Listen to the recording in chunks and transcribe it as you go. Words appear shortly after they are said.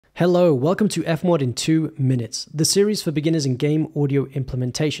Hello, welcome to Fmod in 2 minutes, the series for beginners in game audio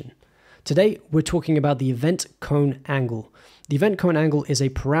implementation. Today, we're talking about the event cone angle. The event cone angle is a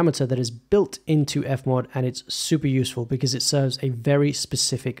parameter that is built into Fmod, and it's super useful because it serves a very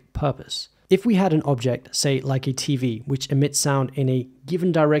specific purpose. If we had an object, say like a TV, which emits sound in a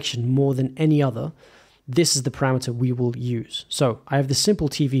given direction more than any other, this is the parameter we will use. So I have the simple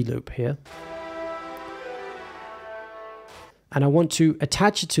TV loop here, and I want to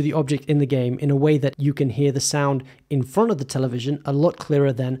attach it to the object in the game in a way that you can hear the sound in front of the television a lot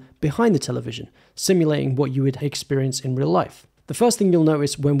clearer than behind the television, simulating what you would experience in real life. The first thing you'll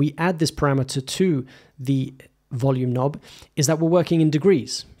notice when we add this parameter to the volume knob is that we're working in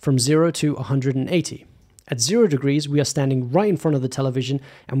degrees, from 0 to 180. At 0 degrees, we are standing right in front of the television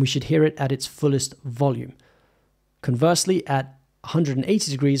and we should hear it at its fullest volume. Conversely, at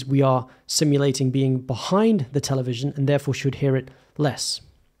 180 degrees, we are simulating being behind the television and therefore should hear it less.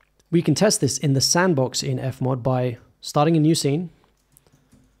 We can test this in the sandbox in Fmod by starting a new scene,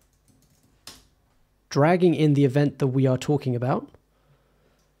 dragging in the event that we are talking about,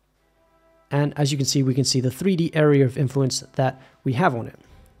 and as you can see, we can see the 3D area of influence that we have on it.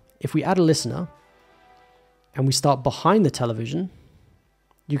 If we add a listener and we start behind the television,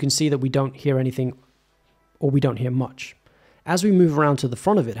 you can see that we don't hear anything, or we don't hear much. As we move around to the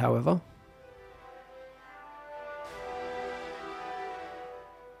front of it, however,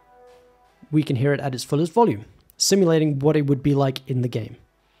 we can hear it at its fullest volume, simulating what it would be like in the game.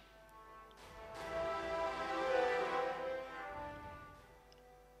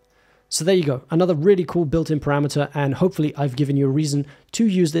 So there you go, another really cool built-in parameter, and hopefully I've given you a reason to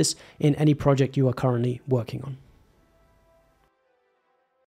use this in any project you are currently working on.